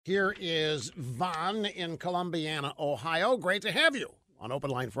Here is Von in Columbiana, Ohio. Great to have you on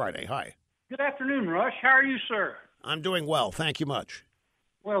Open Line Friday. Hi. Good afternoon, Rush. How are you, sir? I'm doing well. Thank you much.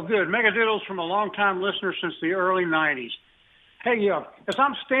 Well, good. Megadoodles from a long-time listener since the early 90s. Hey, as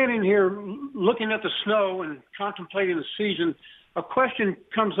I'm standing here looking at the snow and contemplating the season, a question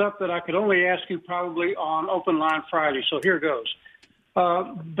comes up that I could only ask you probably on Open Line Friday, so here goes.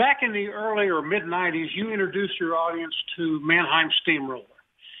 Back in the early or mid-90s, you introduced your audience to Mannheim Steamroller.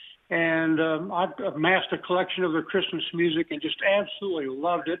 And I've amassed a collection of their Christmas music and just absolutely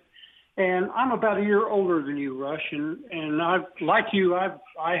loved it. And I'm about a year older than you, Rush, and I've, like you, I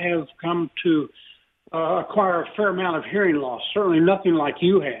have come to acquire a fair amount of hearing loss. Certainly nothing like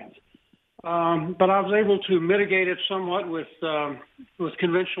you have, but I was able to mitigate it somewhat with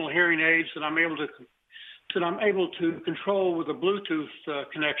conventional hearing aids that I'm able to control with a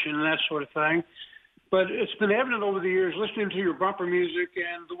Bluetooth connection and that sort of thing. But it's been evident over the years, listening to your bumper music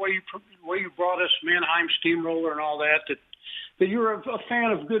and the way you brought us Mannheim Steamroller and all that you're a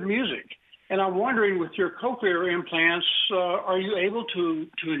fan of good music. And I'm wondering, with your cochlear implants, are you able to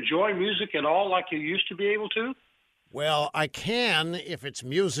enjoy music at all like you used to be able to? Well, I can if it's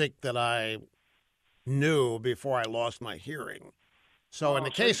music that I knew before I lost my hearing. So in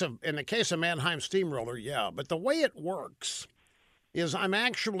the case of Mannheim Steamroller, yeah. But the way it works is I'm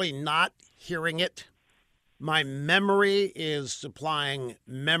actually not hearing it. My memory is supplying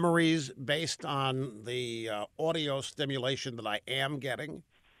memories based on the audio stimulation that I am getting.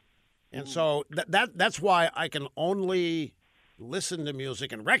 And so that's why I can only listen to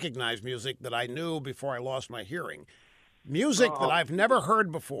music and recognize music that I knew before I lost my hearing. Music that I've never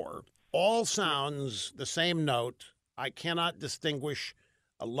heard before all sounds the same note. I cannot distinguish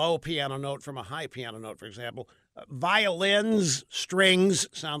a low piano note from a high piano note, for example. Violins, strings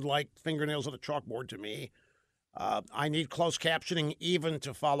sound like fingernails on a chalkboard to me. I need closed captioning even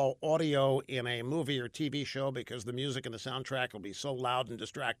to follow audio in a movie or TV show because the music and the soundtrack will be so loud and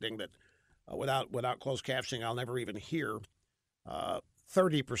distracting that without closed captioning, I'll never even hear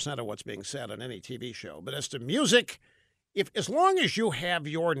 30% of what's being said on any TV show. But as to music, as long as you have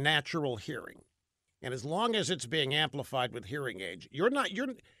your natural hearing, and as long as it's being amplified with hearing aids, you're not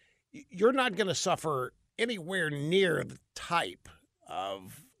going to suffer anywhere near the type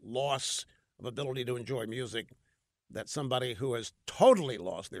of loss of ability to enjoy music that somebody who has totally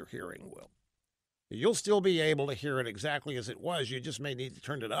lost their hearing will. You'll still be able to hear it exactly as it was. You just may need to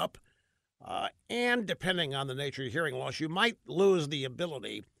turn it up. And depending on the nature of hearing loss, you might lose the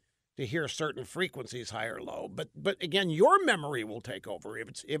ability to hear certain frequencies high or low. But again, your memory will take over.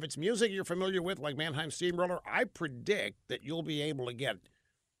 If it's music you're familiar with, like Mannheim Steamroller, I predict that you'll be able to get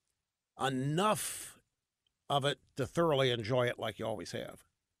enough of it to thoroughly enjoy it like you always have.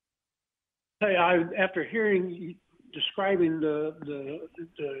 Hey, after hearing you describing the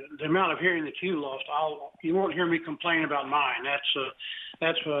amount of hearing that you lost, you won't hear me complain about mine.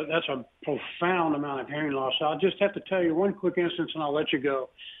 That's a profound amount of hearing loss. I'll just have to tell you one quick instance, and I'll let you go.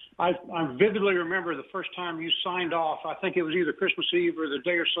 I vividly remember the first time you signed off. I think it was either Christmas Eve or the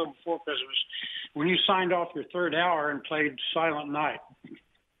day or so before Christmas, when you signed off your third hour and played Silent Night.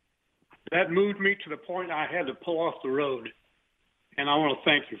 That moved me to the point I had to pull off the road, and I want to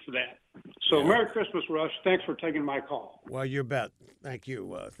thank you for that. So yeah. Merry Christmas, Rush. Thanks for taking my call. Well, you bet. Thank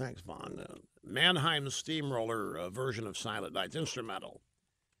you. Thanks, Vaughn. Mannheim Steamroller version of Silent Night's instrumental,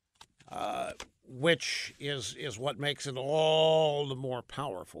 which is what makes it all the more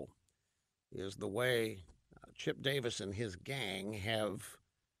powerful, is the way Chip Davis and his gang have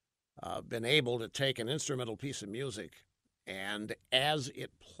been able to take an instrumental piece of music and, as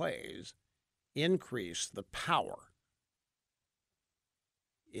it plays, increase the power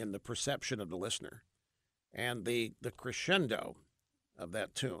in the perception of the listener. And the crescendo of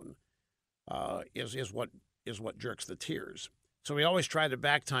that tune is what jerks the tears. So we always try to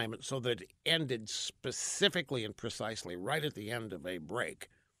back time it so that it ended specifically and precisely right at the end of a break.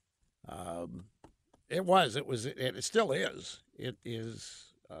 It still is. It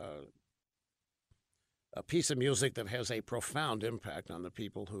is a piece of music that has a profound impact on the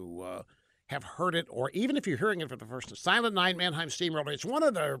people who have heard it, or even if you're hearing it for the first time. Silent Night, Mannheim Steamroller, it's one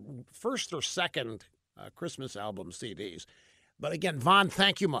of the first or second Christmas album CDs. But again, Vaughn,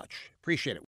 thank you much. Appreciate it.